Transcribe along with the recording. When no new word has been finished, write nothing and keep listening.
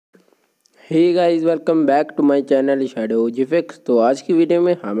Hey guys, welcome back to my channel shadow जिफिक्स। तो आज की वीडियो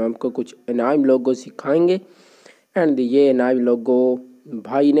में हम आपको कुछ इनाम लोगो सिखाएंगे। एंड ये इनाम लोगो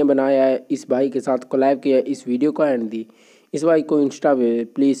भाई ने बनाया है, इस भाई के साथ कोलैब किया है इस वीडियो का। एंड इस भाई को इंस्टा पे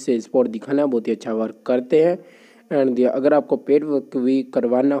प्लीज़ से स्पोर्ट दिखाना, बहुत ही अच्छा वर्क करते हैं। एंड अगर आपको पेड वर्क भी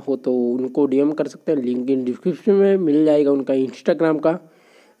करवाना हो तो उनको डीएम कर सकते हैं, लिंक इन डिस्क्रिप्शन में मिल जाएगा, उनका इंस्टाग्राम का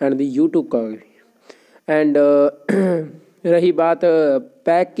एंड यूट्यूब का भी। एंड रही बात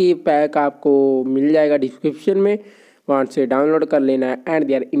पैक की, पैक आपको मिल जाएगा डिस्क्रिप्शन में, वहाँ से डाउनलोड कर लेना है।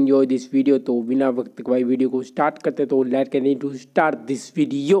 एंड यार एंजॉय दिस वीडियो। तो बिना वक्त भाई वीडियो को स्टार्ट करते तो let's get to start this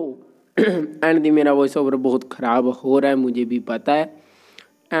video. And मेरा वॉइस ओवर बहुत ख़राब हो रहा है, मुझे भी पता है।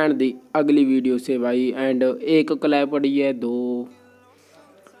 एंड अगली वीडियो से भाई एंड एक कोलैब पड़ी है, दो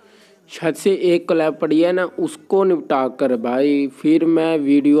छत से एक कोलैब पड़ी है ना, उसको निपटा कर भाई फिर मैं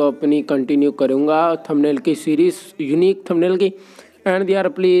वीडियो अपनी कंटिन्यू करूँगा थंबनेल की सीरीज़, यूनिक थंबनेल की। एंड यार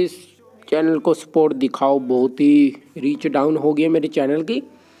प्लीज़ चैनल को सपोर्ट दिखाओ, बहुत ही रीच डाउन हो गई है मेरे चैनल की।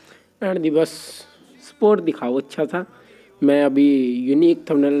 एंड बस सपोर्ट दिखाओ अच्छा था। मैं अभी यूनिक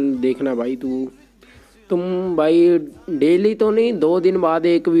थंबनेल देखना भाई, तुम भाई डेली तो नहीं, 2 दिन बाद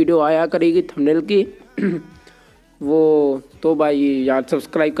एक वीडियो आया करेगी थंबनेल की वो तो भाई यार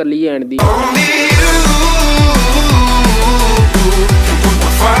सब्सक्राइब कर लीजिए। And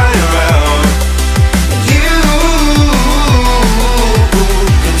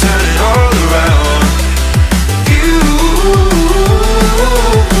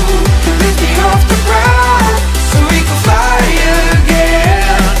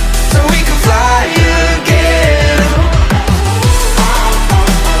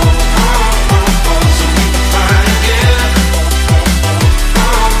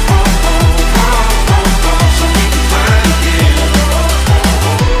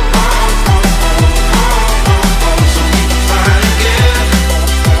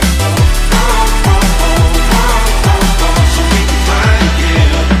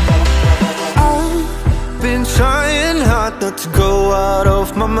to go out of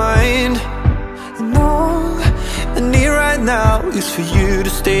my mind. And all I need right now is for you to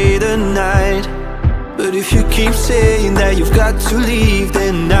stay the night. But if you keep saying that you've got to leave,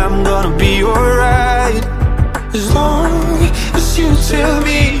 then I'm gonna be alright. As long as you tell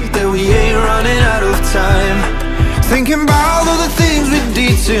me that we ain't running out of time. Thinking about all the things we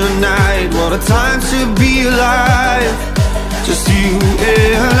did tonight, what a time to be alive. Just you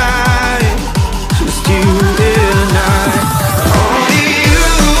and I, just you and I.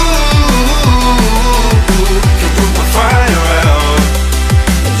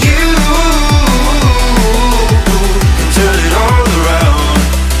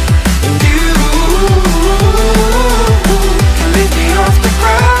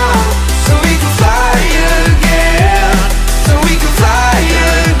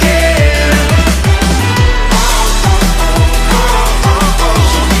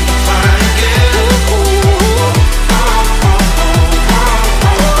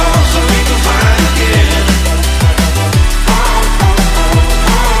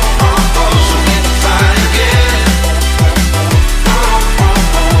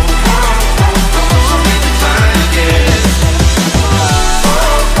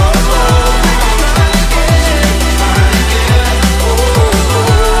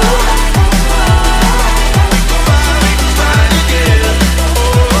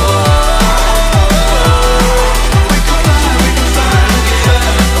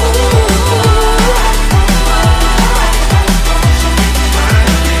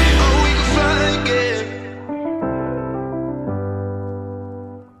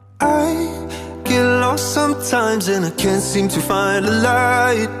 Sometimes and I can't seem to find a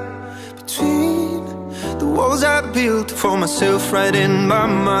light between the walls I built for myself right in my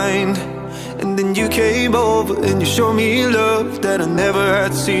mind. And then you came over and you showed me love that I never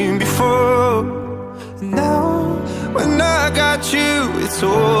had seen before. And now when I got you, it's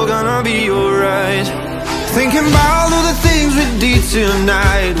all gonna be alright. Thinking about all the things we did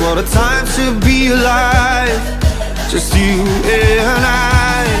tonight, what a time to be alive. Just you and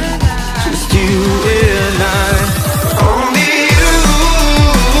I, just you and I. Only you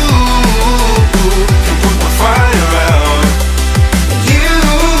can put my fire out. You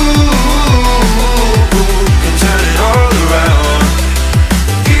can turn it all around.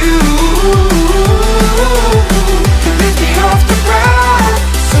 You can lift me off the ground,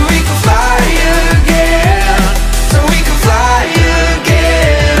 so we can fly again, so we can fly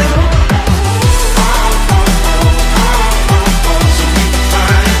again. So we can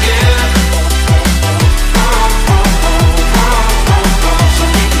fly again.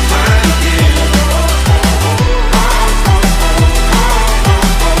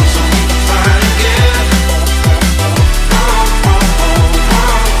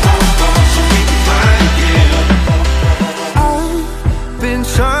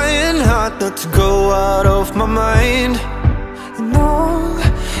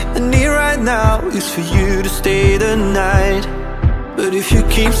 right now is for you to stay the night. But if you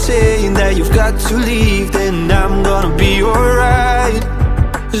keep saying that you've got to leave, then I'm gonna be alright.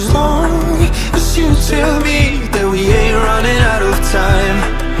 As long as you tell me that we ain't running out of time.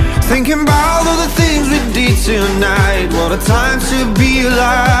 Thinking about all the things we did tonight. What a time to be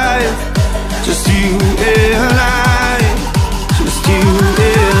alive. Just you and I. Just you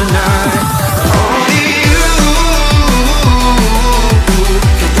and I. Only you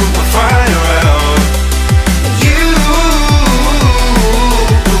can put my fire out. You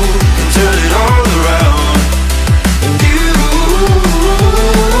can turn it all around. And you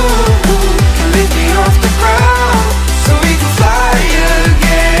can lift me off the ground, so we can fly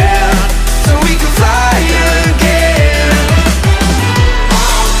again. So we can fly again.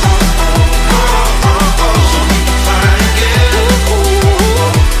 So we can fly again. So we can fly again.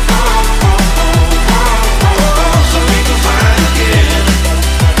 So we can fly again.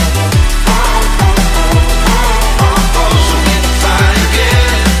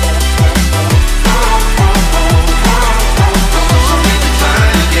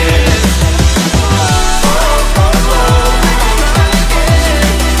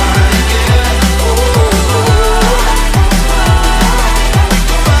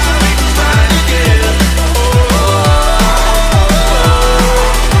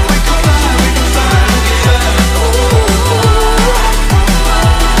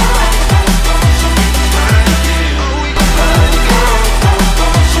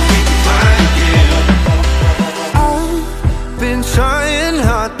 So we can fly again. I've been trying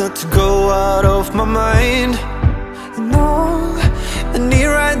hard not to go out of my mind. And all I need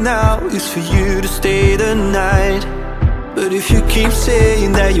right now is for you to stay the night. But if you keep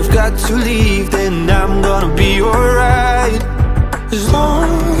saying that you've got to leave, then I'm gonna be alright. As long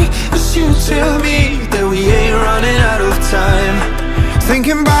as you tell me that we ain't running out of time.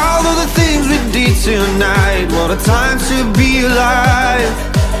 Thinking about all the things we did tonight. What a time to be alive.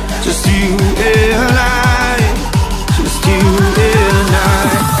 Just you and I. Just you and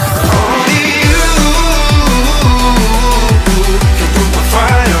I.